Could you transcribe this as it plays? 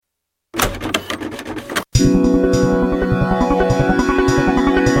You're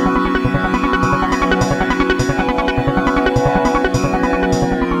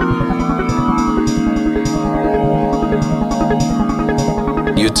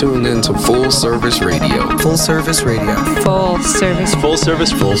tuned into Full Service Radio. Full Service Radio. Full Service. Full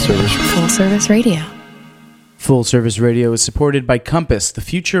Service. Full Service. Full Service Radio. Full Service Radio is supported by Compass, the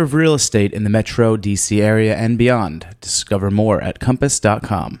future of real estate in the Metro DC area and beyond. Discover more at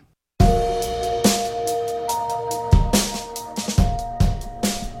compass.com.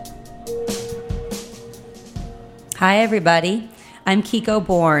 Hi, everybody. I'm Kiko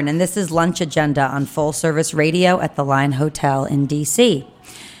Bourne, and this is Lunch Agenda on Full Service Radio at the Line Hotel in D.C.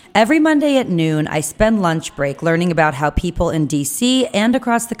 Every Monday at noon, I spend lunch break learning about how people in D.C. and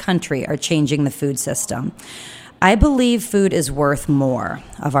across the country are changing the food system. I believe food is worth more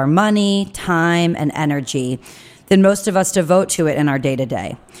of our money, time, and energy than most of us devote to it in our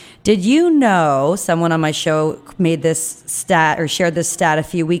day-to-day. Did you know, someone on my show made this stat or shared this stat a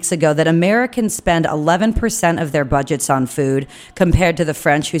few weeks ago, that Americans spend 11% of their budgets on food compared to the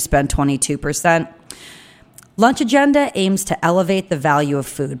French, who spend 22%? Lunch Agenda aims to elevate the value of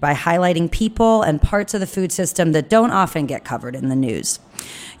food by highlighting people and parts of the food system that don't often get covered in the news.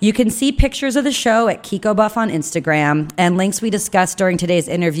 You can see pictures of the show at Kiko Buff on Instagram, and links we discussed during today's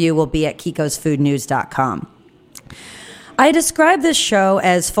interview will be at kikosfoodnews.com. I describe this show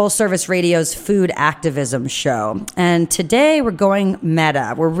as Full Service Radio's food activism show, and today we're going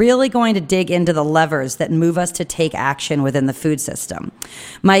meta. We're really going to dig into the levers that move us to take action within the food system.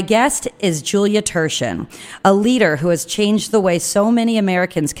 My guest is Julia Turshen, a leader who has changed the way so many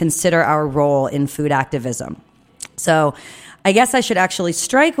Americans consider our role in food activism. So I guess I should actually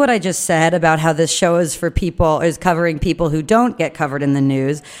strike what I just said about how this show is covering people who don't get covered in the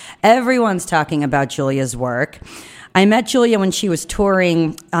news. Everyone's talking about Julia's work. I met Julia when she was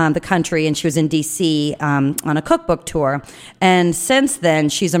touring the country, and she was in D.C. On a cookbook tour. And since then,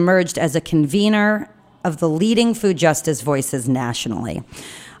 she's emerged as a convener of the leading food justice voices nationally.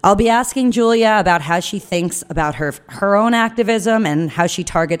 I'll be asking Julia about how she thinks about her own activism and how she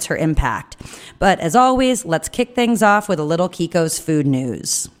targets her impact. But as always, let's kick things off with a little Kiko's food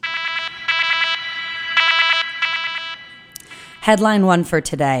news. Headline 1 for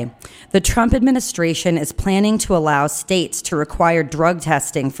today. The Trump administration is planning to allow states to require drug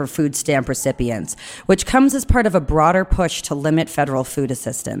testing for food stamp recipients, which comes as part of a broader push to limit federal food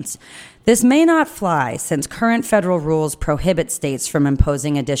assistance. This may not fly, since current federal rules prohibit states from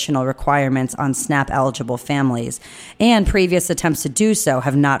imposing additional requirements on SNAP-eligible families, and previous attempts to do so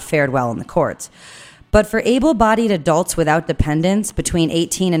have not fared well in the courts. But for able-bodied adults without dependents between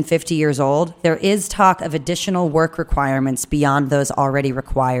 18 and 50 years old, there is talk of additional work requirements beyond those already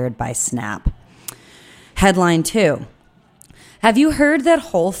required by SNAP. Headline 2. Have you heard that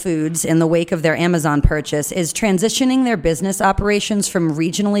Whole Foods, in the wake of their Amazon purchase, is transitioning their business operations from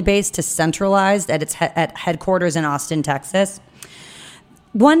regionally based to centralized at its headquarters in Austin, Texas?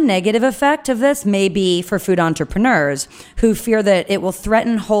 One negative effect of this may be for food entrepreneurs who fear that it will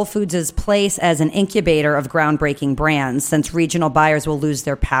threaten Whole Foods' place as an incubator of groundbreaking brands, since regional buyers will lose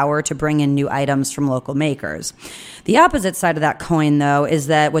their power to bring in new items from local makers. The opposite side of that coin, though, is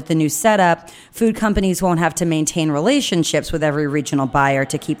that with the new setup, food companies won't have to maintain relationships with every regional buyer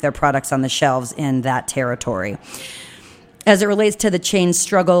to keep their products on the shelves in that territory. As it relates to the chain's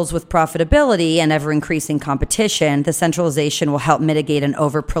struggles with profitability and ever-increasing competition, the centralization will help mitigate an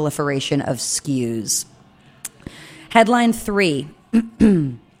overproliferation of SKUs. Headline 3.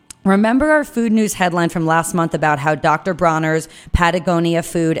 Remember our food news headline from last month about how Dr. Bronner's, Patagonia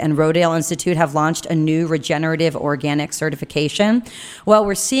Food, and Rodale Institute have launched a new regenerative organic certification? Well,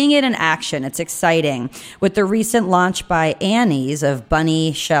 we're seeing it in action. It's exciting. With the recent launch by Annie's of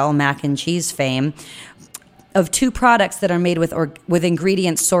Bunny Shell mac and cheese fame, of 2 products that are made with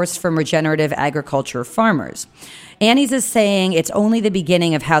ingredients sourced from regenerative agriculture farmers. Annie's is saying it's only the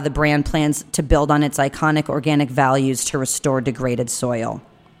beginning of how the brand plans to build on its iconic organic values to restore degraded soil.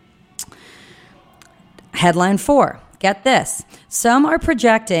 Headline 4. Get this. Some are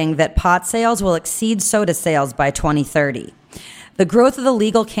projecting that pot sales will exceed soda sales by 2030. The growth of the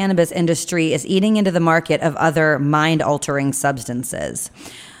legal cannabis industry is eating into the market of other mind-altering substances.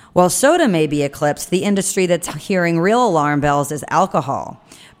 While soda may be eclipsed, the industry that's hearing real alarm bells is alcohol.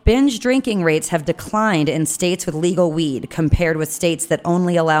 Binge drinking rates have declined in states with legal weed compared with states that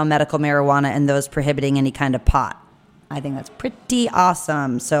only allow medical marijuana and those prohibiting any kind of pot. I think that's pretty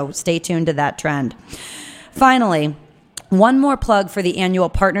awesome, so stay tuned to that trend. Finally, One more plug for the annual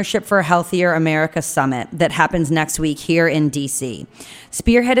Partnership for a Healthier America Summit that happens next week here in D.C.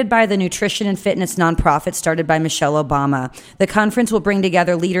 Spearheaded by the nutrition and fitness nonprofit started by Michelle Obama, the conference will bring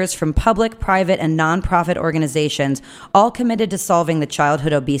together leaders from public, private, and nonprofit organizations, all committed to solving the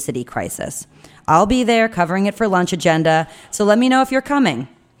childhood obesity crisis. I'll be there covering it for Lunch Agenda, so let me know if you're coming.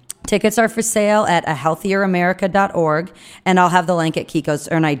 Tickets are for sale at ahealthieramerica.org, and I'll have the link at Kiko's,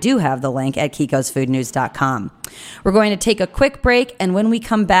 and I do have the link at kikosfoodnews.com. We're going to take a quick break, and when we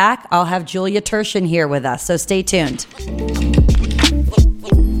come back, I'll have Julia Turshen here with us, so stay tuned.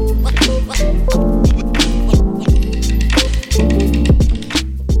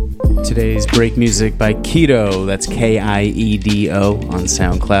 Today's break music by Keto, that's K-I-E-D-O on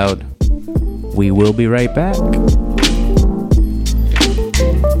SoundCloud. We will be right back.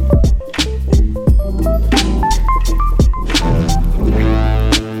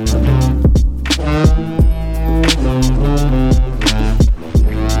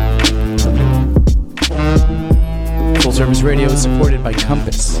 Service Radio is supported by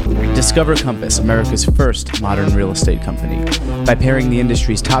Compass. Discover Compass, America's first modern real estate company. By pairing the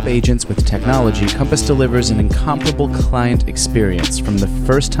industry's top agents with technology, Compass delivers an incomparable client experience from the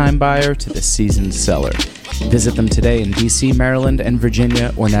first-time buyer to the seasoned seller. Visit them today in D.C., Maryland, and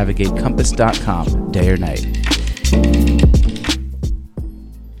Virginia, or navigate compass.com day or night.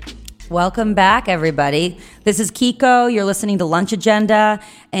 Welcome back, everybody. This is Kiko. You're listening to Lunch Agenda,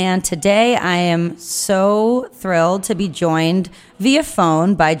 and today I am so thrilled to be joined via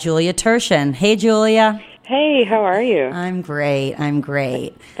phone by Julia Turshen. Hey, Julia. Hey, how are you? I'm great.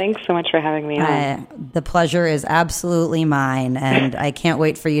 Thanks so much for having me on. The pleasure is absolutely mine, and I can't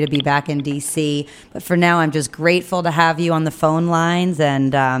wait for you to be back in D.C. But for now, I'm just grateful to have you on the phone lines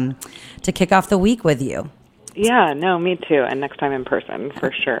and to kick off the week with you. Yeah, no, me too. And next time in person,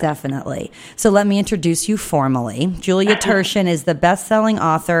 for sure. Definitely. So let me introduce you formally. Julia Turshen is the best-selling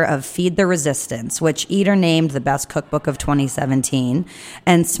author of Feed the Resistance, which Eater named the best cookbook of 2017,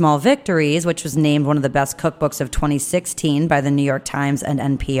 and Small Victories, which was named one of the best cookbooks of 2016 by the New York Times and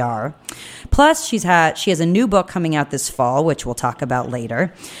NPR. Plus, she has a new book coming out this fall, which we'll talk about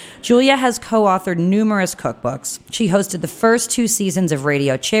later. Julia has co-authored numerous cookbooks. She hosted the first 2 seasons of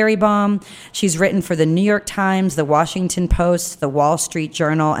Radio Cherry Bomb. She's written for the New York Times, the Washington Post, the Wall Street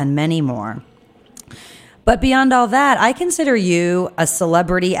Journal, and many more. But beyond all that, I consider you a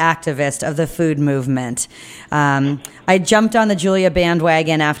celebrity activist of the food movement. I jumped on the Julia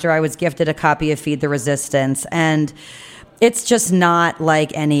bandwagon after I was gifted a copy of Feed the Resistance, and it's just not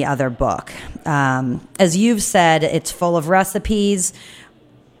like any other book. As you've said, it's full of recipes,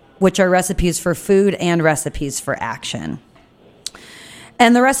 which are recipes for food and recipes for action.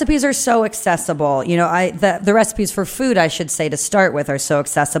 And the recipes are so accessible. You know, the recipes for food, I should say, to start with, are so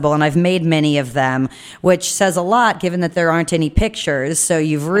accessible, and I've made many of them, which says a lot given that there aren't any pictures, so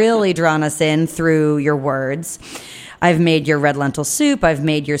you've really drawn us in through your words. I've made your red lentil soup. I've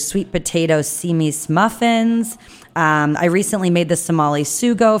made your sweet potato simis muffins. I recently made the Somali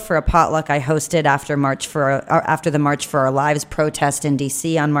sugo for a potluck I hosted after the March for Our Lives protest in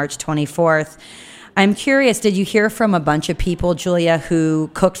D.C. on March 24th. I'm curious, did you hear from a bunch of people, Julia,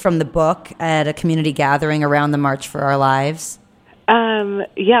 who cooked from the book at a community gathering around the March for Our Lives?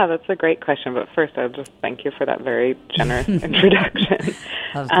 Yeah, that's a great question. But first, I'll just thank you for that very generous introduction.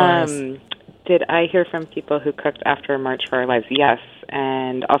 Of course. Did I hear from people who cooked after March for Our Lives? Yes,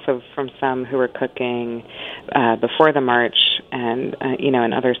 and also from some who were cooking before the march and,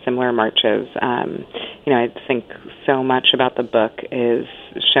 in other similar marches. I think so much about the book is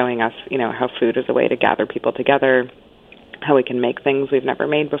showing us, how food is a way to gather people together, how we can make things we've never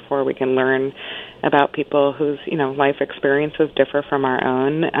made before. We can learn about people whose, life experiences differ from our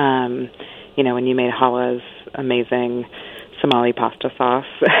own. When you made Hala's amazing Somali pasta sauce,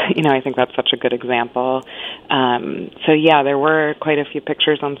 I think that's such a good example. There were quite a few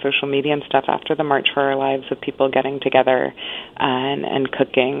pictures on social media and stuff after the March for Our Lives of people getting together and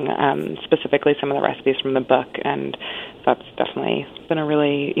cooking, specifically some of the recipes from the book, and that's definitely been a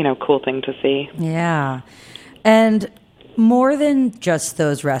really, cool thing to see. Yeah. And more than just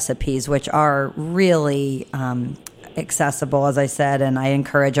those recipes, which are really accessible, as I said, and I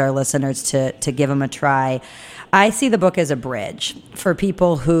encourage our listeners to give them a try, I see the book as a bridge for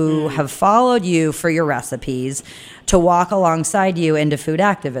people who have followed you for your recipes to walk alongside you into food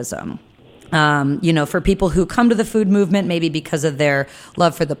activism. For people who come to the food movement, maybe because of their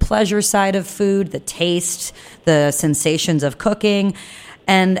love for the pleasure side of food, the taste, the sensations of cooking,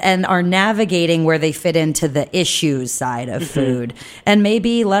 and are navigating where they fit into the issues side of food, and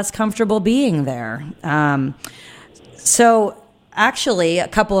maybe less comfortable being there. So actually, a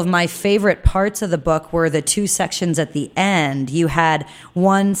couple of my favorite parts of the book were the 2 sections at the end. You had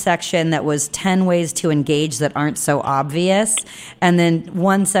one section that was 10 ways to engage that aren't so obvious, and then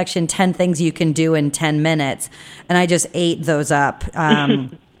one section, 10 things you can do in 10 minutes. And I just ate those up.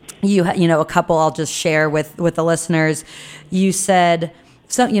 You know, a couple I'll just share with the listeners. You said,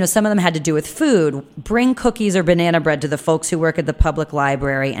 some of them had to do with food. Bring cookies or banana bread to the folks who work at the public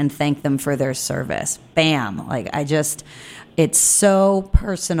library and thank them for their service. Bam. It's so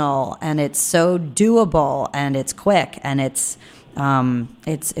personal and it's so doable and it's quick and it's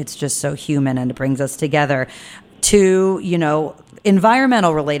just so human, and it brings us together. To,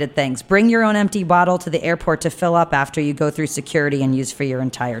 environmental related things. Bring your own empty bottle to the airport to fill up after you go through security and use for your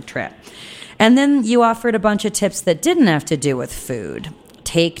entire trip. And then you offered a bunch of tips that didn't have to do with food.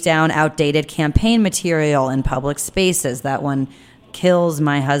 Take down outdated campaign material in public spaces. That one kills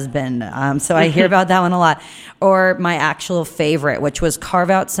my husband. So I hear about that one a lot. Or my actual favorite, which was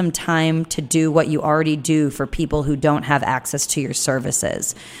carve out some time to do what you already do for people who don't have access to your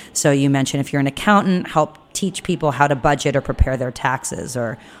services. So you mentioned if you're an accountant, help teach people how to budget or prepare their taxes.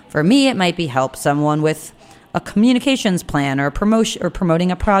 Or for me, it might be help someone with a communications plan or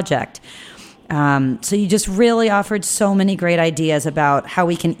promoting a project. So you just really offered so many great ideas about how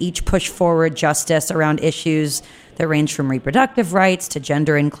we can each push forward justice around issues that range from reproductive rights to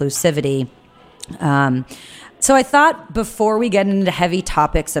gender inclusivity. So I thought before we get into heavy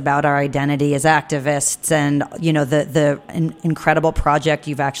topics about our identity as activists and, the incredible project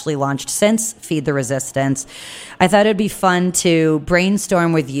you've actually launched since Feed the Resistance, I thought it'd be fun to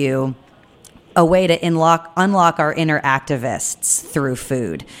brainstorm with you a way to unlock our inner activists through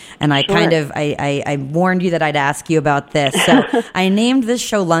food. And I I warned you that I'd ask you about this. So I named this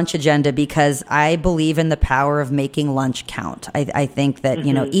show Lunch Agenda because I believe in the power of making lunch count. I think that,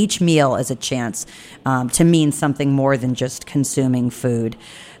 each meal is a chance to mean something more than just consuming food.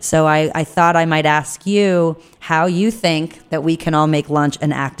 So I thought I might ask you how you think that we can all make lunch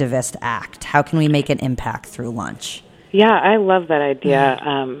an activist act. How can we make an impact through lunch? Yeah, I love that idea,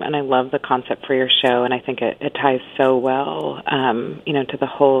 and I love the concept for your show, and I think it ties so well, to the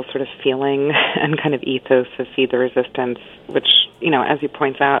whole sort of feeling and kind of ethos of Feed the Resistance, which, as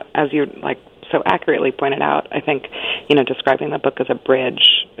you so accurately pointed out, I think, describing the book as a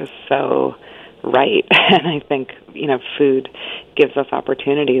bridge is so right, and I think, food gives us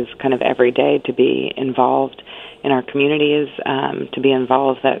opportunities kind of every day to be involved in our communities, to be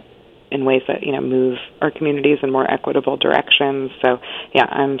involved in ways that, move our communities in more equitable directions. So, yeah,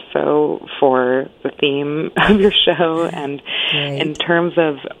 I'm so for the theme of your show. And in terms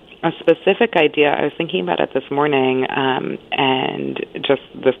of a specific idea, I was thinking about it this morning, and just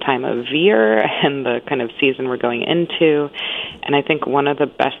this time of year and the kind of season we're going into. And I think one of the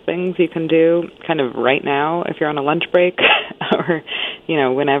best things you can do kind of right now, if you're on a lunch break or,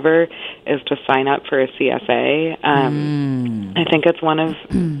 whenever, is to sign up for a CSA. I think it's one of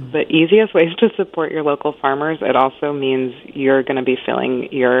the easiest ways to support your local farmers. It also means you're going to be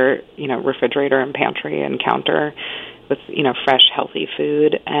filling your, refrigerator and pantry and counter with, fresh, healthy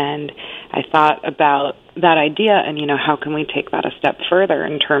food. And I thought about that idea and, how can we take that a step further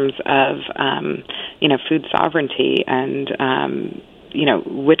in terms of, food sovereignty and,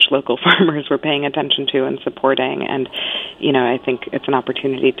 which local farmers we're paying attention to and supporting. And, I think it's an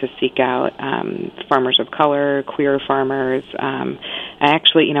opportunity to seek out farmers of color, queer farmers. I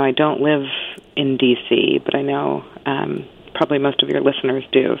actually, I don't live in D.C., but I know probably most of your listeners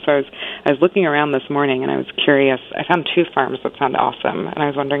do. So I was looking around this morning, and I was curious. I found 2 farms that sound awesome, and I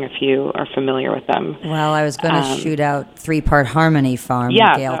was wondering if you are familiar with them. Well, I was going to shoot out 3-Part Harmony Farm,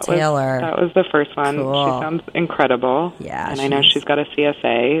 Gail Taylor. That was the first one. Cool. She sounds incredible. Yeah, and I know she's got a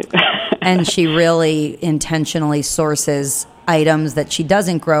CSA. And she really intentionally sources items that she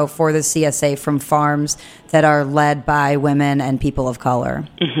doesn't grow for the CSA from farms that are led by women and people of color.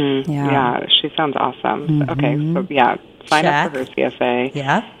 Mm-hmm. Yeah, she sounds awesome. Mm-hmm. Okay, so yeah, sign up for her CSA.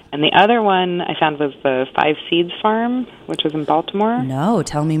 Yeah. And the other one I found was the 5 Seeds Farm, which is in Baltimore. No,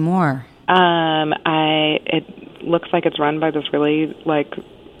 tell me more. It looks like it's run by this really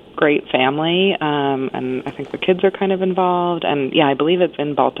great family, and I think the kids are kind of involved. And yeah, I believe it's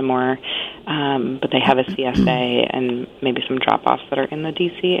in Baltimore, but they have a CSA and maybe some drop-offs that are in the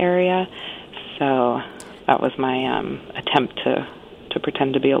D.C. area. So that was my attempt to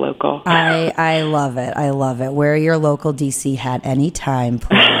pretend to be a local. I love it. I love it. Wear your local DC hat anytime,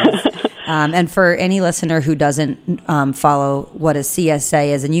 please. And for any listener who doesn't follow what a CSA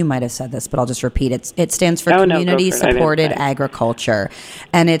is, and you might have said this, but I'll just repeat it. It stands for Community Supported Agriculture.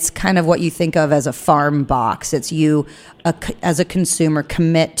 And it's kind of what you think of as a farm box. It's you, as a consumer,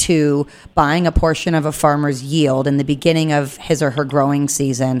 commit to buying a portion of a farmer's yield in the beginning of his or her growing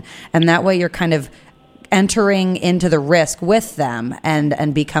season. And that way you're kind of entering into the risk with them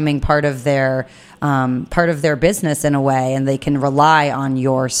and becoming part of their business in a way, and they can rely on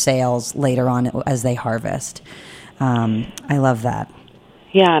your sales later on as they harvest. I love that.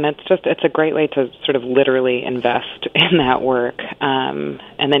 Yeah, and it's a great way to sort of literally invest in that work, and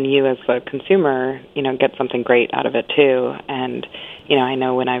then you as the consumer, get something great out of it too. And I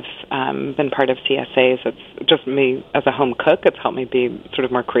know when I've been part of CSAs, it's just me as a home cook. It's helped me be sort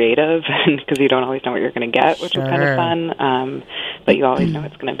of more creative, because you don't always know what you're going to get, which is kind of fun. But you always know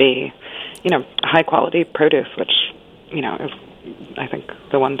it's going to be, high quality produce, which is, I think,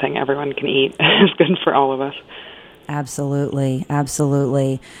 the one thing everyone can eat is good for all of us. Absolutely.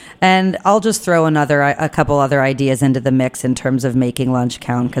 And I'll just throw a couple other ideas into the mix in terms of making lunch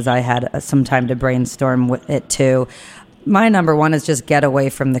count, because I had some time to brainstorm with it too. My number one is just get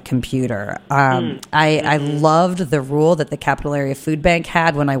away from the computer. I loved the rule that the Capital Area Food Bank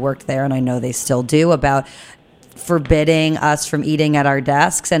had when I worked there, and I know they still do, about forbidding us from eating at our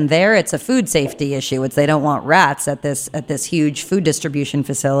desks. And there it's a food safety issue. They don't want rats at this huge food distribution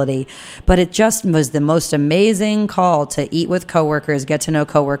facility. But it just was the most amazing call to eat with coworkers, get to know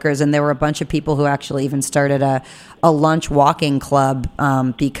coworkers. And there were a bunch of people who actually even started a lunch walking club,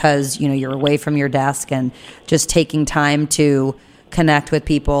 because, you're away from your desk and just taking time to connect with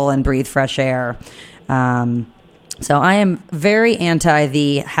people and breathe fresh air. So I am very anti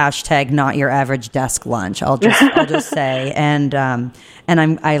the hashtag not your average desk lunch. I'll just say, and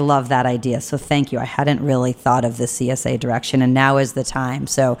I love that idea. So thank you. I hadn't really thought of the CSA direction, and now is the time.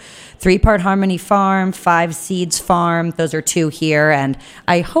 So 3-part Harmony Farm, 5 Seeds Farm. Those are 2 here, and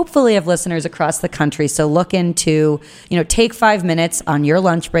I hopefully have listeners across the country. So look into, take 5 minutes on your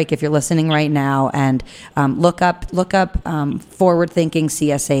lunch break if you're listening right now, and look up forward-thinking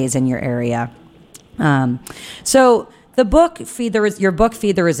CSAs in your area. So the book, your book,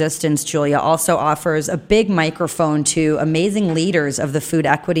 Feed the Resistance, Julia, also offers a big microphone to amazing leaders of the food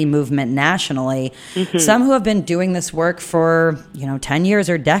equity movement nationally, some who have been doing this work for, 10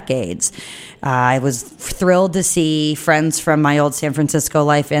 years or decades. I was thrilled to see friends from my old San Francisco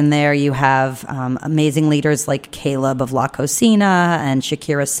life in there. You have amazing leaders like Caleb of La Cocina and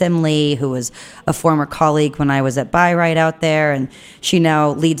Shakira Simley, who was a former colleague when I was at Buy-Right out there, and she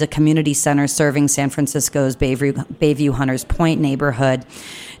now leads a community center serving San Francisco's Bayview Hunters Point neighborhood.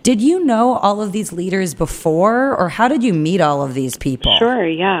 Did you know all of these leaders before, or how did you meet all of these people? Sure,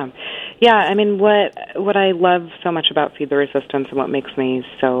 yeah. Yeah, I mean, what I love so much about Feed the Resistance, and what makes me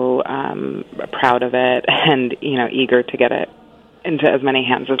so proud of it and, eager to get it into as many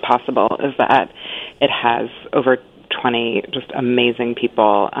hands as possible, is that it has over 20 just amazing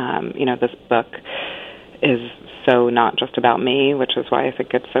people. This book is so not just about me, which is why I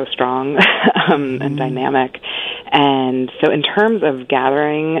think it's so strong and dynamic. And so in terms of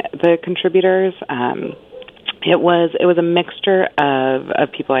gathering the contributors, it was a mixture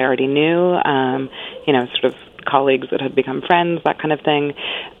of people I already knew, sort of colleagues that had become friends, that kind of thing.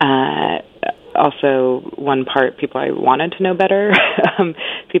 Also, one part, people I wanted to know better,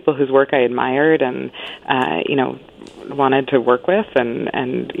 people whose work I admired and, wanted to work with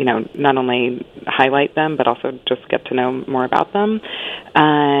and not only highlight them, but also just get to know more about them.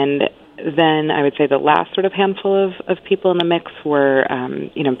 And then I would say the last sort of handful of people in the mix were,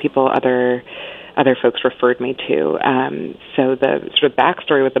 people other folks referred me to. So the sort of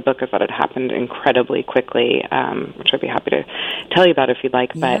backstory with the book is that it happened incredibly quickly, which I'd be happy to tell you about if you'd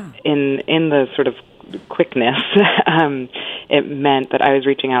like. Yeah. But in the sort of quickness, it meant that I was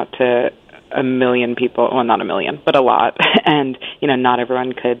reaching out to a million people. Well, not a million, but a lot. And, not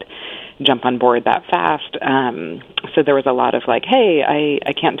everyone could jump on board that fast. So there was a lot of like, hey,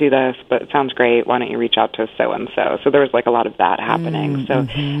 I can't do this, but it sounds great. Why don't you reach out to so-and-so? So there was like a lot of that happening. So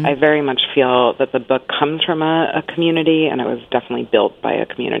I very much feel that the book comes from a community, and it was definitely built by a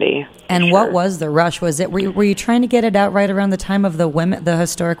community. And what was the rush? Was it, were you trying to get it out right around the time of the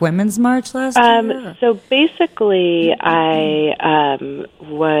historic Women's March last year? So basically I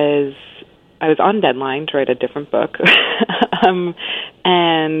was on deadline to write a different book,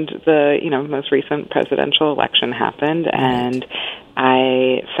 and the most recent presidential election happened, and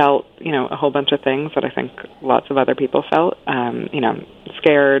I felt a whole bunch of things that I think lots of other people felt,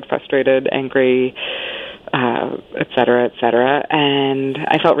 scared, frustrated, angry, et cetera, and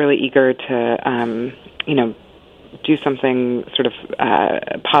I felt really eager to do something sort of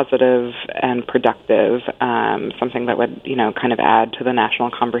positive and productive, something that would, kind of add to the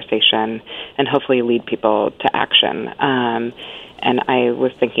national conversation and hopefully lead people to action. And I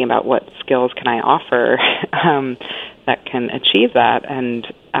was thinking about what skills can I offer that can achieve that. And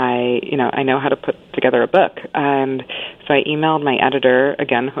I know how to put together a book. And so I emailed my editor,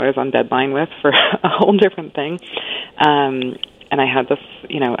 again, who I was on deadline with for a whole different thing. And I had this,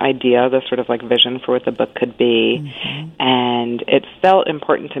 idea, this sort of like vision for what the book could be. Mm-hmm. And it felt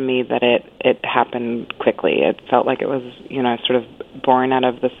important to me that it happened quickly. It felt like it was, sort of born out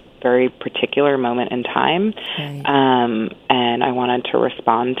of this very particular moment in time. Right. And I wanted to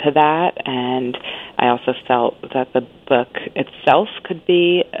respond to that. And I also felt that the book itself could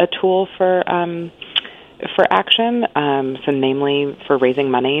be a tool for action, so namely for raising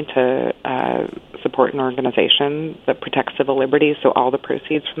money to support an organization that protects civil liberties. So all the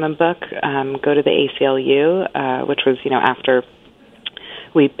proceeds from the book go to the ACLU, which was, after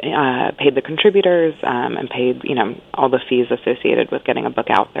we paid the contributors and paid, all the fees associated with getting a book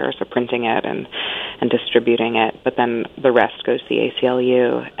out there, so printing it and distributing it. But then the rest goes to the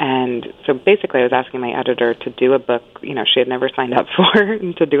ACLU. And so basically I was asking my editor to do a book, she had never signed up for,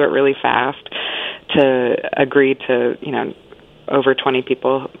 and to do it really fast, to agree to, over 20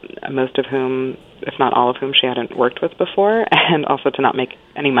 people, most of whom, if not all of whom, she hadn't worked with before, and also to not make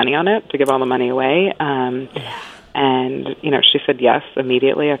any money on it, to give all the money away. And, she said yes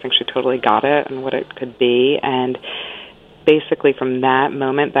immediately. I think she totally got it and what it could be. And basically from that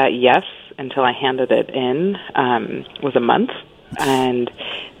moment, that yes, until I handed it in, was a month. And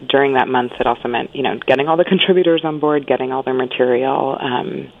during that month, it also meant, getting all the contributors on board, getting all their material,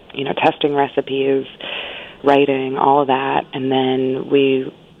 testing recipes, writing, all of that. And then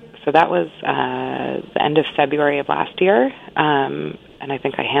so that was the end of February of last year. And I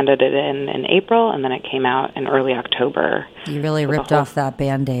think I handed it in April, and then it came out in early October. You really ripped off that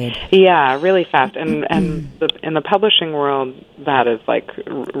Band-Aid. Yeah, really fast. And in the publishing world, that is like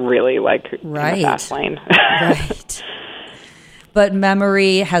really like right. In the fast lane. Right. But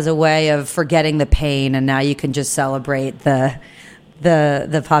memory has a way of forgetting the pain, and now you can just celebrate the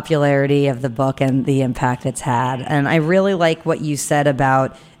popularity of the book and the impact it's had. And I really like what you said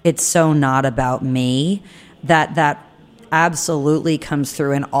about it's so not about me, that absolutely comes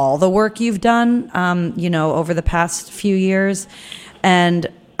through in all the work you've done, over the past few years. And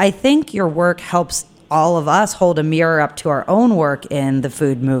I think your work helps all of us hold a mirror up to our own work in the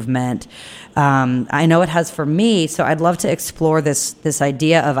food movement. I know it has for me, so I'd love to explore this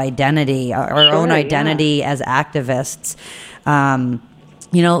idea of identity, our own identity as activists.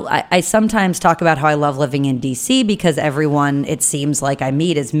 I sometimes talk about how I love living in D.C. because everyone, it seems like I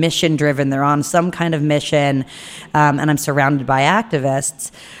meet, is mission-driven. They're on some kind of mission, and I'm surrounded by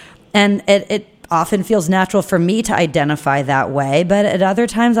activists. And it often feels natural for me to identify that way, but at other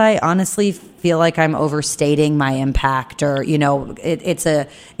times I honestly feel like I'm overstating my impact, or it's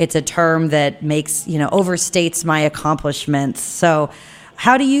a term that makes overstates my accomplishments. So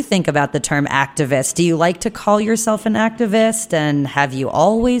how do you think about the term activist? Do you like to call yourself an activist, and have you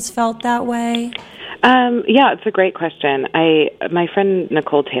always felt that way? Yeah, it's a great question. My friend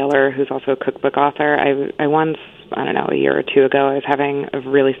Nicole Taylor, who's also a cookbook author, I once, I don't know, a year or two ago, I was having a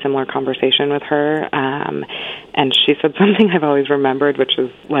really similar conversation with her, and she said something I've always remembered, which is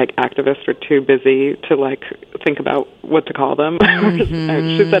like activists are too busy to like think about what to call them.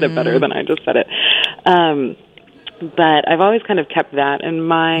 Mm-hmm. She said it better than I just said it. But I've always kind of kept that in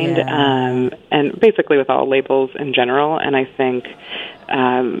mind, and basically with all labels in general. And I think,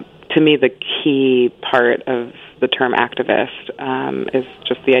 to me, the key part of the term activist is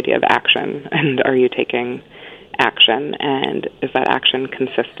just the idea of action. And are you taking action? And is that action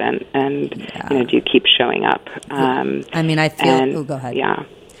consistent? And do you keep showing up? I feel. Go ahead. Yeah.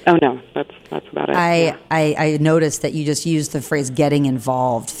 Oh no, that's about it. I noticed that you just used the phrase "getting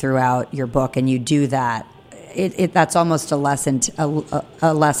involved" throughout your book, and you do that. That's almost a less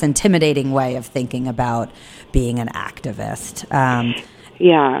intimidating way of thinking about being an activist.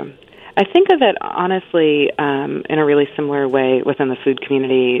 Yeah. I think of it, honestly, in a really similar way within the food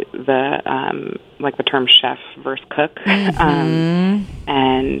community, the term chef versus cook. Mm-hmm.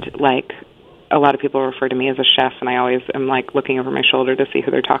 And, like, a lot of people refer to me as a chef, and I always am, like, looking over my shoulder to see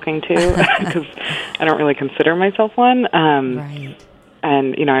who they're talking to, because I don't really consider myself one. Right.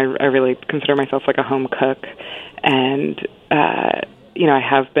 And, I really consider myself like a home cook. And, I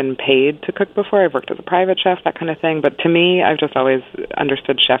have been paid to cook before. I've worked as a private chef, that kind of thing. But to me, I've just always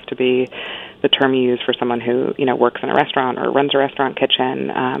understood chef to be the term you use for someone who, works in a restaurant or runs a restaurant kitchen,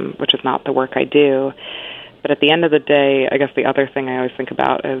 which is not the work I do. But at the end of the day, I guess the other thing I always think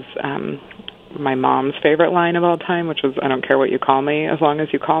about is my mom's favorite line of all time, which was, "I don't care what you call me, as long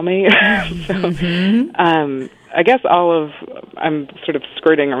as you call me." So, I guess I'm sort of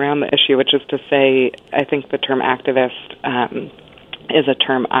skirting around the issue, which is to say, I think the term activist is a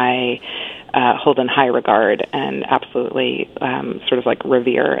term I hold in high regard and absolutely sort of like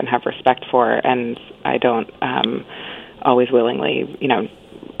revere and have respect for, and I don't always willingly,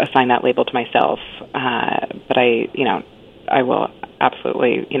 assign that label to myself. But I will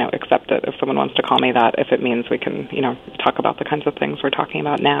absolutely, accept it if someone wants to call me that, if it means we can, talk about the kinds of things we're talking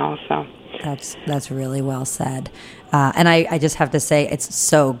about now. So that's really well said. And I just have to say, it's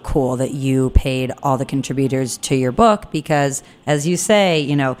so cool that you paid all the contributors to your book because, as you say,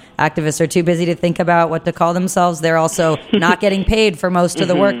 activists are too busy to think about what to call themselves. They're also not getting paid for most of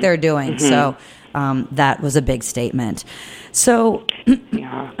the work they're doing. So that was a big statement. So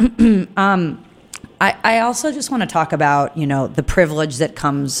yeah. I also just want to talk about, the privilege that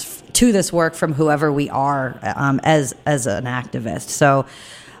comes to this work from whoever we are as an activist. So,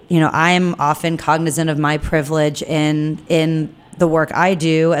 I'm often cognizant of my privilege in the work I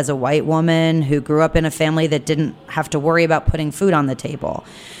do as a white woman who grew up in a family that didn't have to worry about putting food on the table.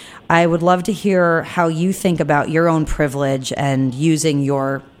 I would love to hear how you think about your own privilege and using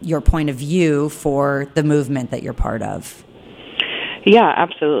your point of view for the movement that you're part of. Yeah,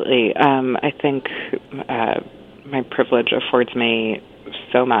 absolutely. I think my privilege affords me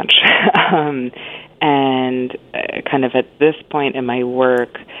so much. And kind of at this point in my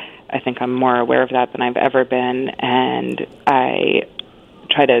work, I think I'm more aware of that than I've ever been. And I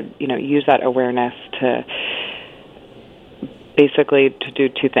try to, use that awareness to basically to do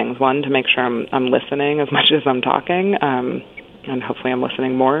two things. One, to make sure I'm listening as much as I'm talking, and hopefully I'm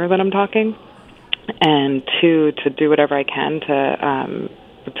listening more than I'm talking. And two, to do whatever I can to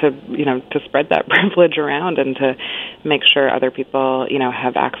spread that privilege around and to make sure other people,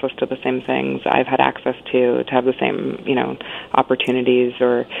 have access to the same things I've had access to have the same, opportunities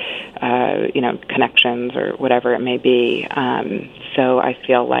or, connections or whatever it may be. So I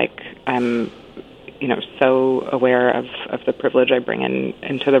feel like I'm, so aware of the privilege I bring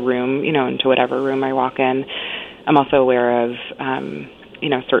into the room, into whatever room I walk in. I'm also aware of,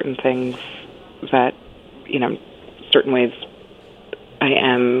 certain things that, certain ways I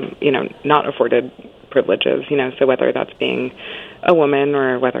am, not afforded privileges, so whether that's being a woman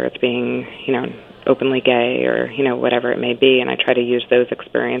or whether it's being, openly gay or, whatever it may be. And I try to use those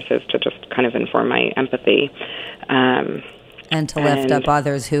experiences to just kind of inform my empathy. And to lift up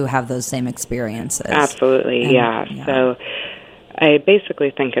others who have those same experiences. Absolutely, yeah. So I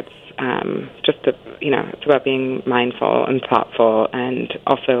basically think it's it's about being mindful and thoughtful and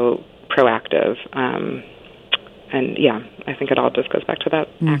also proactive. And yeah, I think it all just goes back to that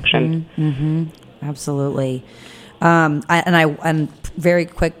action. Mm-hmm. Absolutely. And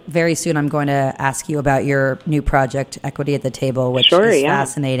very soon I'm going to ask you about your new project, Equity at the Table, which is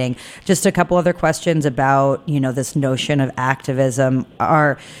fascinating. Just a couple other questions about, this notion of activism.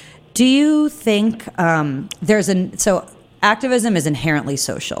 Do you think activism is inherently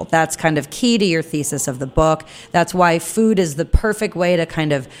social. That's kind of key to your thesis of the book. That's why food is the perfect way to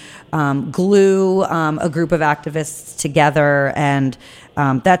kind of glue a group of activists together. And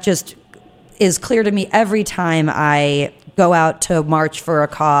that just is clear to me every time I go out to march for a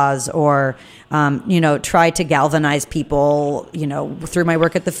cause or, try to galvanize people, through my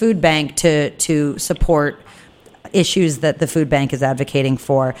work at the food bank to support issues that the food bank is advocating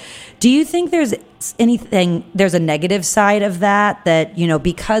for. Do you think there's a negative side of that,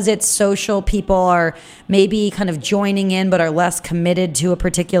 because it's social, people are maybe kind of joining in but are less committed to a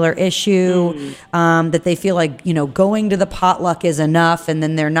particular issue, that they feel like, going to the potluck is enough and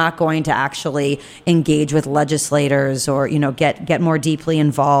then they're not going to actually engage with legislators or, get more deeply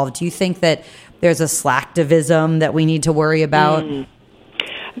involved? Do you think that there's a slacktivism that we need to worry about?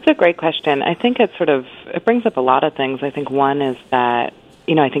 That's a great question. I think it brings up a lot of things. I think one is that,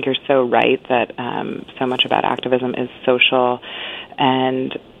 I think you're so right that so much about activism is social,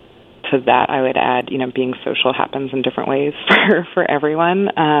 and to that I would add, being social happens in different ways for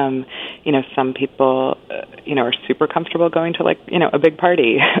everyone. Some people, are super comfortable going to a big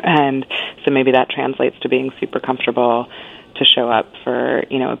party, and so maybe that translates to being super comfortable to show up for,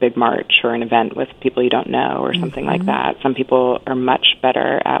 a big march or an event with people you don't know or something like that. Some people are much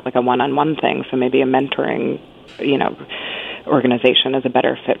better at a one-on-one thing, so maybe a mentoring, organization is a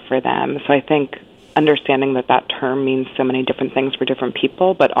better fit for them. So I think understanding that term means so many different things for different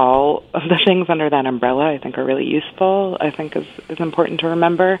people, but all of the things under that umbrella I think are really useful, I think is important to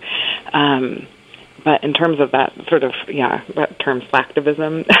remember. But in terms of that that term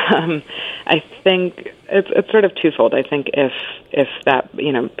slacktivism, I think it's sort of twofold. I think if that,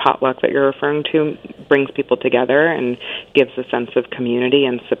 potluck that you're referring to brings people together and gives a sense of community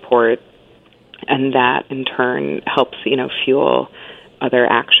and support, and that in turn helps, fuel other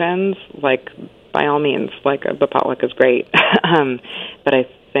actions, like, by all means, like, the potluck is great. But I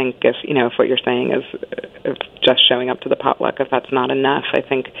think if what you're saying is if just showing up to the potluck, if that's not enough, I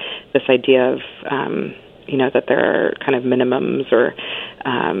think this idea of, that there are kind of minimums or,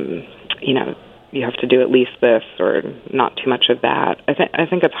 you have to do at least this or not too much of that. I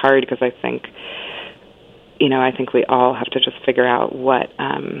think it's hard because I think we all have to just figure out what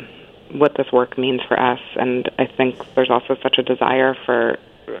this work means for us. And I think there's also such a desire for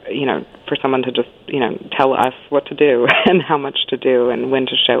someone to just, tell us what to do and how much to do and when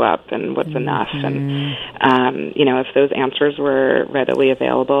to show up and what's enough. And, if those answers were readily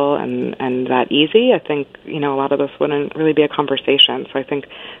available and that easy, I think, a lot of this wouldn't really be a conversation. So I think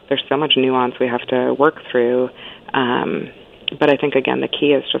there's so much nuance we have to work through. But I think, again, the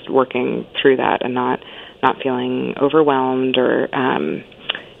key is just working through that and not feeling overwhelmed or, kind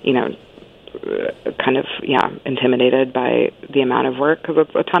of, intimidated by the amount of work, because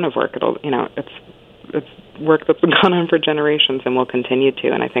it's a ton of work. It's work that's been going on for generations and will continue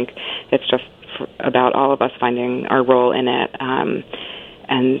to, and I think it's just about all of us finding our role in it,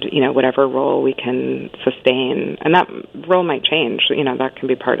 and, whatever role we can sustain, and that role might change, that can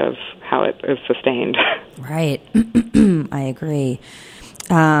be part of how it is sustained. Right. I agree.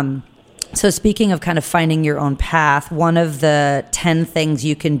 So speaking of kind of finding your own path, one of the 10 things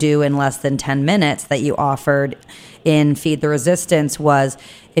you can do in less than 10 minutes that you offered in Feed the Resistance was,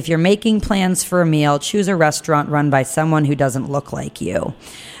 if you're making plans for a meal, choose a restaurant run by someone who doesn't look like you.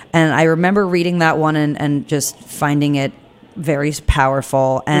 And I remember reading that one and just finding it very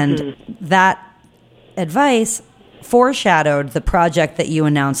powerful. And that advice foreshadowed the project that you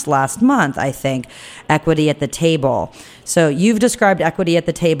announced last month, I think, Equity at the Table. So you've described Equity at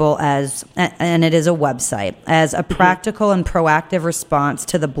the Table as, and it is a website, as a practical and proactive response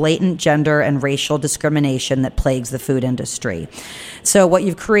to the blatant gender and racial discrimination that plagues the food industry. So what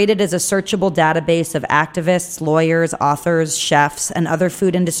you've created is a searchable database of activists, lawyers, authors, chefs, and other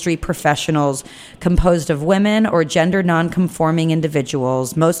food industry professionals composed of women or gender non-conforming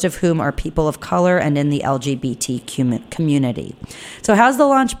individuals, most of whom are people of color and in the LGBT community. So how's the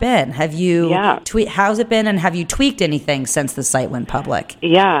launch been? Have you how's it been, and have you tweaked anything since the site went public?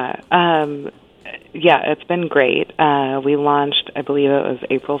 It's been great. We launched, I believe it was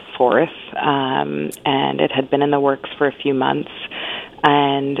April 4th, and it had been in the works for a few months,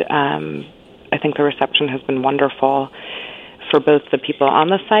 and I think the reception has been wonderful for both the people on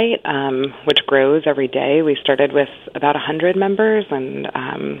the site, which grows every day. We started with about 100 members, and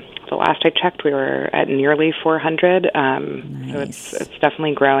the last I checked, we were at nearly 400. Nice. So it's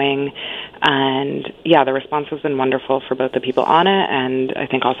definitely growing. And, the response has been wonderful for both the people on it and I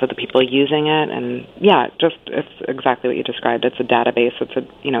think also the people using it. And, it's exactly what you described. It's a database.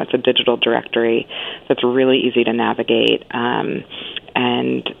 It's a digital directory that's really easy to navigate.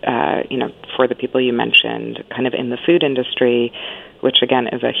 For the people you mentioned, kind of in the food industry, which again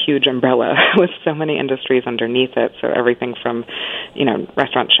is a huge umbrella with so many industries underneath it. So everything from,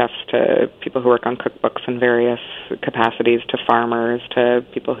 restaurant chefs to people who work on cookbooks in various capacities, to farmers, to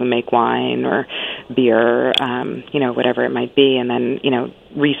people who make wine or beer, whatever it might be. And then,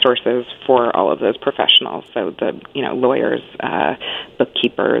 resources for all of those professionals. So the, lawyers,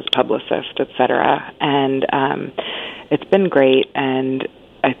 bookkeepers, publicists, et cetera. And it's been great. And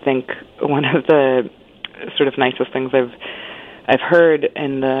I think one of the sort of nicest things I've heard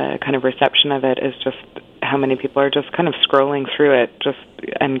in the kind of reception of it is just how many people are just kind of scrolling through it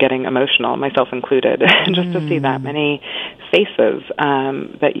and getting emotional, myself included, just to see that many faces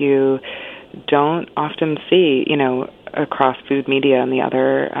that you don't often see, across food media and the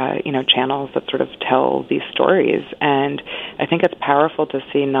other, channels that sort of tell these stories. And I think it's powerful to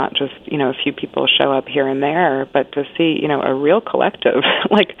see not just, a few people show up here and there, but to see, a real collective,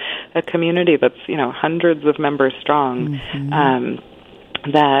 like a community that's, hundreds of members strong,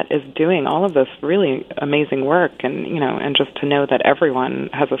 that is doing all of this really amazing work. And, and just to know that everyone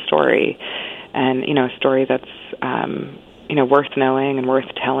has a story and, a story that's, worth knowing and worth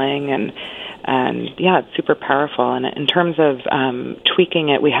telling. And it's super powerful. And in terms of tweaking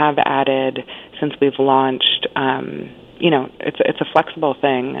it, we have added, since we've launched, it's a flexible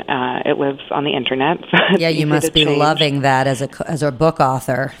thing. It lives on the internet. So you must be loving that as a book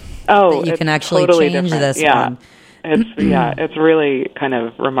author. Oh, that you can actually totally change different. this one. It's really kind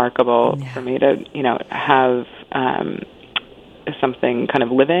of remarkable for me to, have something kind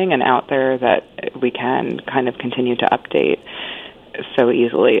of living and out there that we can kind of continue to update. so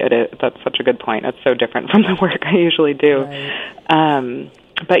easily. That's such a good point. It's so different from the work I usually do. Right.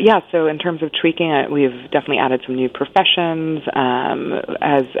 But yeah, so in terms of tweaking it, we've definitely added some new professions.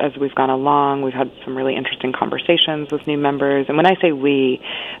 As we've gone along, we've had some really interesting conversations with new members. And when I say we,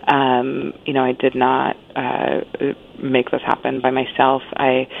 I did not make this happen by myself.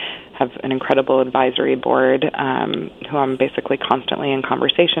 I have an incredible advisory board who I'm basically constantly in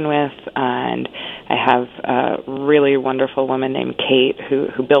conversation with, and I have a really wonderful woman named Kate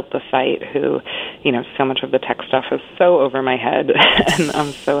who built the site, who, so much of the tech stuff is so over my head, and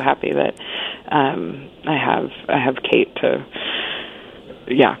I'm so happy that I have Kate to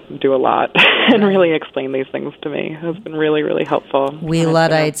do a lot and really explain these things to me. It's been really, really helpful. We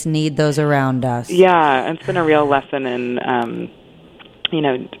Luddites need those around us. Yeah, it's been a real lesson in,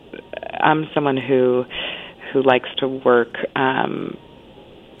 I'm someone who likes to work,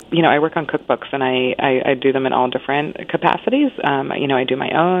 I work on cookbooks, and I do them in all different capacities. I do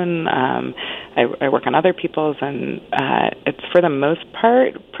my own. I work on other people's, and it's for the most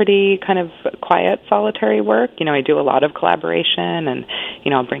part pretty kind of quiet, solitary work. I do a lot of collaboration, and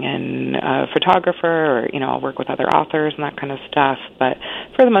I'll bring in a photographer, or I'll work with other authors and that kind of stuff. But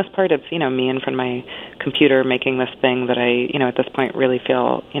for the most part, it's me in front of my computer making this thing that I at this point really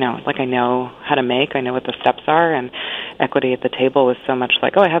feel like I know how to make. I know what the steps are, and Equity at the Table is so much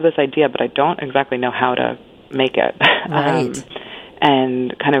like, I have this idea, but I don't exactly know how to make it. Right.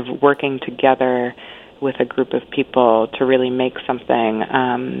 And kind of working together with a group of people to really make something,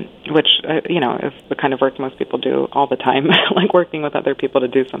 which, is the kind of work most people do all the time, like working with other people to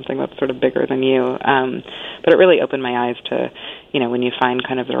do something that's sort of bigger than you. But it really opened my eyes to, when you find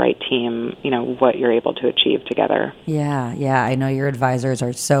kind of the right team, what you're able to achieve together. Yeah. I know your advisors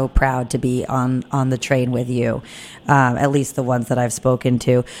are so proud to be on the train with you, at least the ones that I've spoken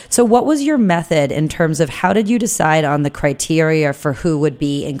to. So what was your method in terms of how did you decide on the criteria for who would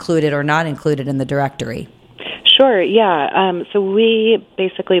be included or not included in the directory? Sure, yeah. So we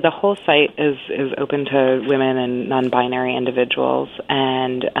basically, the whole site is open to women and non-binary individuals,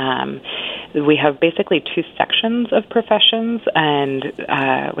 and we have basically two sections of professions, and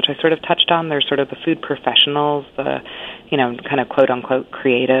which I sort of touched on. There's sort of the food professionals, the kind of quote-unquote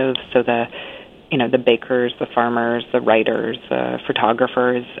creatives, so the bakers, the farmers, the writers, the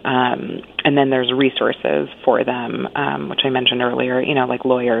photographers, and then there's resources for them, which I mentioned earlier, like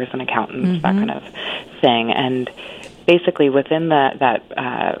lawyers and accountants, that kind of thing. And basically within that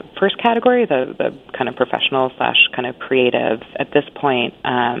first category, the kind of professional / kind of creative, at this point,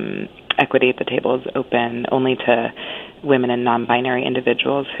 Equity at the Table is open only to women and non-binary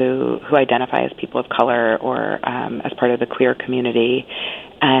individuals who identify as people of color or as part of the queer community.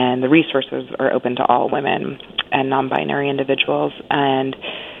 And the resources are open to all women and non-binary individuals. And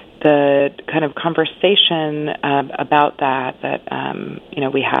the kind of conversation about that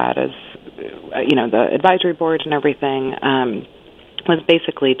we had as, the advisory board and everything was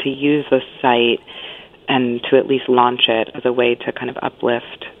basically to use the site and to at least launch it as a way to kind of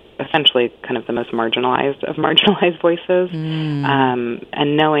uplift essentially kind of the most marginalized of marginalized voices,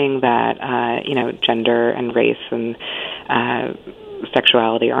 and knowing that, gender and race and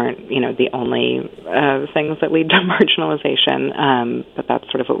sexuality aren't, the only things that lead to marginalization, but that's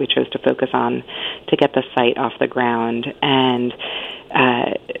sort of what we chose to focus on to get the site off the ground. And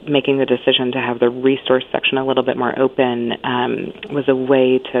making the decision to have the resource section a little bit more open was a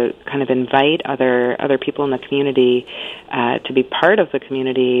way to kind of invite other people in the community to be part of the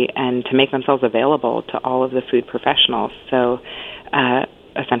community and to make themselves available to all of the food professionals. So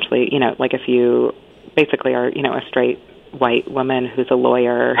essentially, like if you basically are, a straight white woman who's a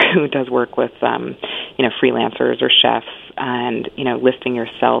lawyer who does work with, freelancers or chefs, and, listing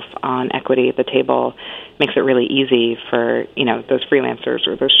yourself on Equity at the Table makes it really easy for, those freelancers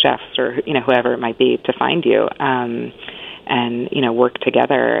or those chefs or, whoever it might be to find you, and, work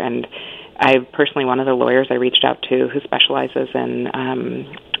together. And I personally, one of the lawyers I reached out to who specializes in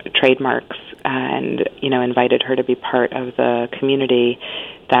trademarks and, invited her to be part of the community.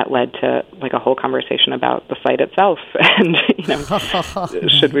 That led to like a whole conversation about the site itself and,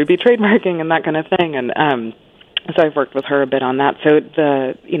 should we be trademarking and that kind of thing. And so I've worked with her a bit on that. So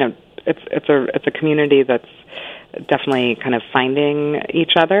it's a community that's definitely kind of finding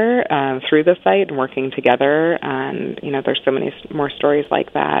each other through the site and working together. And, there's so many more stories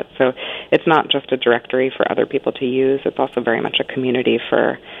like that. So it's not just a directory for other people to use. It's also very much a community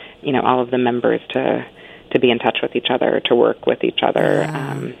for, all of the members to be in touch with each other, to work with each other,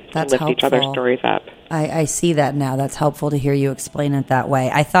 to lift helpful. each other's stories up. I see that now. That's helpful to hear you explain it that way.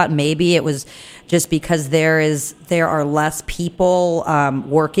 I thought maybe it was just because there are less people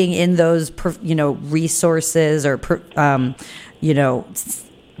working in those, resources or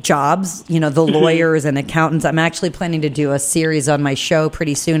jobs, the lawyers and accountants. I'm actually planning to do a series on my show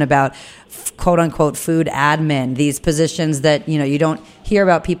pretty soon about quote unquote food admin, these positions that, you don't hear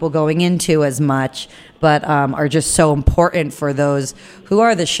about people going into as much, but are just so important for those who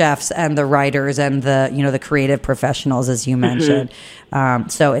are the chefs and the writers and the creative professionals, as you mentioned.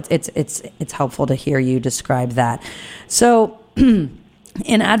 So it's helpful to hear you describe that. So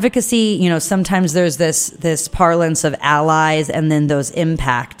in advocacy, sometimes there's this parlance of allies and then those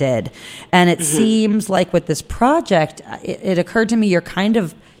impacted. And it seems like with this project, it occurred to me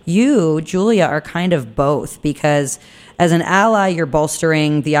you, Julia, are kind of both, because as an ally, you're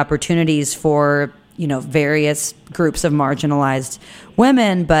bolstering the opportunities for, various groups of marginalized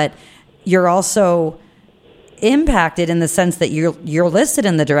women, but you're also impacted in the sense that you're listed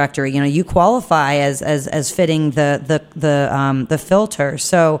in the directory. You qualify as fitting the filter.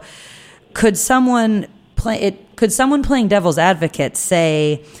 So could someone playing devil's advocate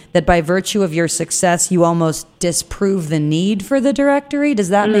say that by virtue of your success you almost disprove the need for the directory? Does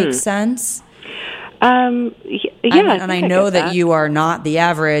that make sense? Yeah, I know that you are not the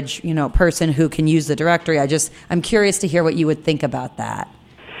average person who can use the directory. I'm curious to hear what you would think about that.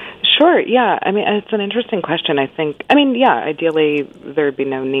 Sure, yeah. I mean, it's an interesting question. Ideally, there would be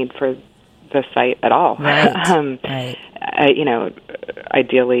no need for the site at all. Right.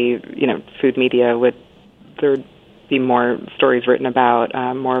 Ideally, food media there'd be more stories written about,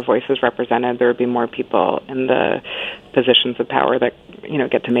 more voices represented. There would be more people in the positions of power that,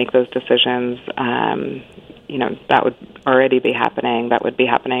 get to make those decisions. That would already be happening. That would be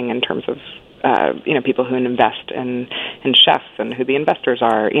happening in terms of people who invest in chefs and who the investors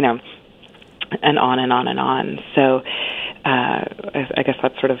are, and on and on and on. So I guess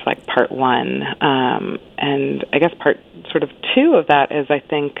that's sort of like part one. And I guess part sort of two of that is I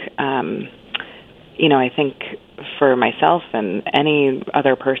think for myself and any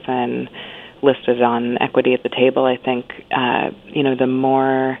other person listed on Equity at the Table, I think, the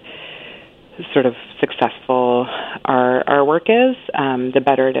more sort of successful our work is, the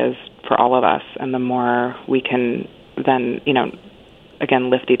better it is for all of us, and the more we can then, again,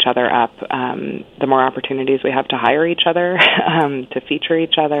 lift each other up, the more opportunities we have to hire each other, to feature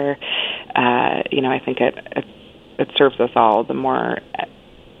each other. I think it serves us all. The more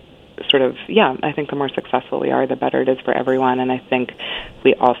I think the more successful we are, the better it is for everyone. And I think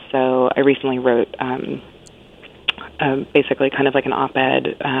I recently wrote basically kind of like an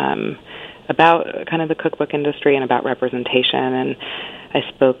op-ed about kind of the cookbook industry and about representation. And I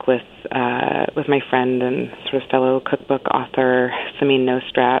spoke with my friend and sort of fellow cookbook author Samin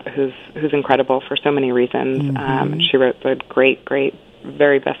Nosrat, who's incredible for so many reasons. She wrote the great,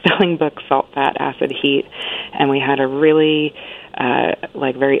 very best-selling book Salt, Fat, Acid, Heat, and we had a really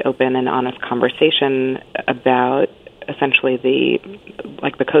very open and honest conversation about essentially the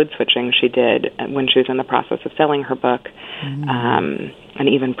code switching she did when she was in the process of selling her book, and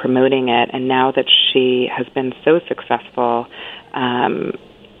even promoting it. And now that she has been so successful,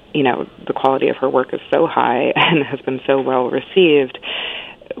 the quality of her work is so high and has been so well received.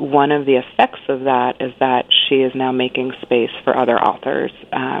 One of the effects of that is that she is now making space for other authors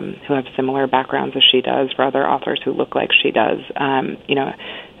who have similar backgrounds as she does, for other authors who look like she does, and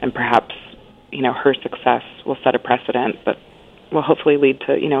perhaps, her success will set a precedent, but will hopefully lead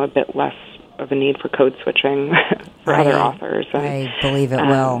to, a bit less of a need for code switching for other authors. And, I believe it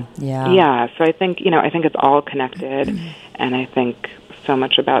will. Yeah. Yeah. So I think, I think it's all connected, and I think so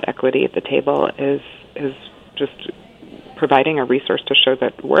much about Equity at the Table is just providing a resource to show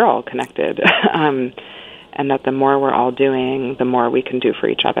that we're all connected, and that the more we're all doing, the more we can do for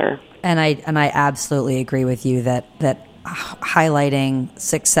each other. And I absolutely agree with you that highlighting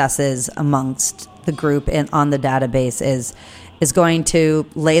successes amongst the group on the database is going to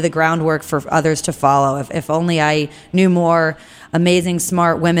lay the groundwork for others to follow. If only I knew more amazing,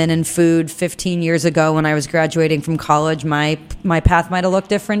 smart women in food 15 years ago when I was graduating from college, my path might have looked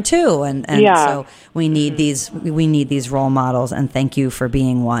different too. And so we need these role models. And thank you for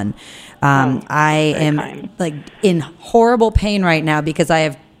being one. I am in horrible pain right now because I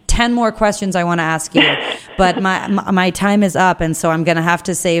have 10 more questions I want to ask you, but my time is up, and so I'm going to have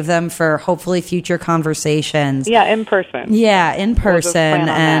to save them for hopefully future conversations. Yeah, in person. Yeah, in person.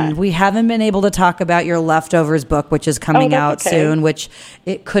 And we haven't been able to talk about your Leftovers book, which is coming out soon, which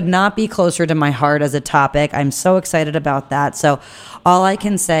it could not be closer to my heart as a topic. I'm so excited about that. So all I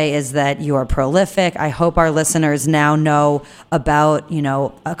can say is that you are prolific. I hope our listeners now know about,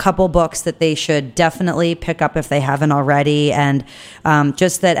 a couple books that they should definitely pick up if they haven't already. And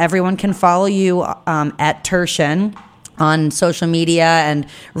just that everyone can follow you at Tertian on social media and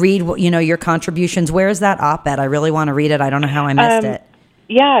read, your contributions. Where is that op-ed? I really want to read it. I don't know how I missed it.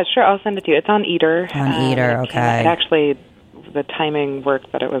 Yeah, sure. I'll send it to you. It's on Eater. On Eater, okay. It actually, the timing worked,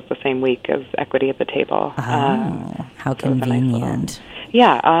 but it was the same week as Equity at the Table. How convenient.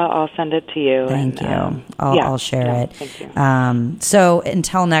 I'll send it to you. Thank you. I'll share it. Thank you. So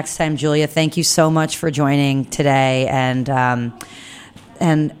until next time, Julia, thank you so much for joining today, and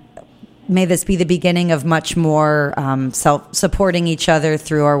may this be the beginning of much more supporting each other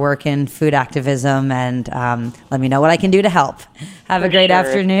through our work in food activism, and let me know what I can do to help. Have a great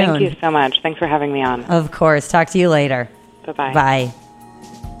afternoon. Thank you so much. Thanks for having me on. Of course. Talk to you later. Bye-bye. Bye.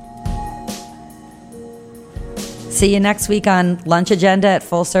 See you next week on Lunch Agenda at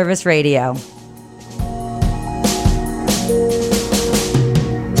Full Service Radio.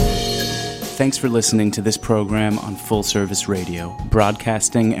 Thanks for listening to this program on Full Service Radio,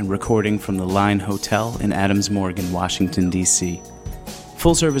 broadcasting and recording from the Line Hotel in Adams Morgan, Washington, D.C.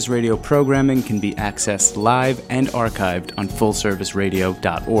 Full Service Radio programming can be accessed live and archived on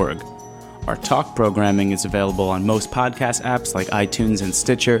fullserviceradio.org. Our talk programming is available on most podcast apps like iTunes and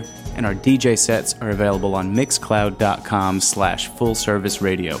Stitcher, and our DJ sets are available on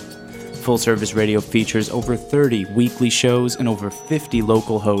mixcloud.com/fullserviceradio. Full Service Radio features over 30 weekly shows and over 50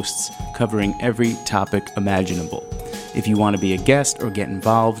 local hosts covering every topic imaginable. If you want to be a guest or get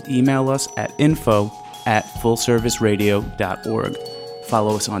involved, email us at info@fullserviceradio.org.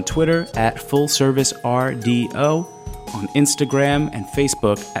 Follow us on Twitter at FullServiceRDO, on Instagram and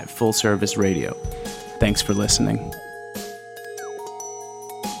Facebook at Full Service Radio. Thanks for listening.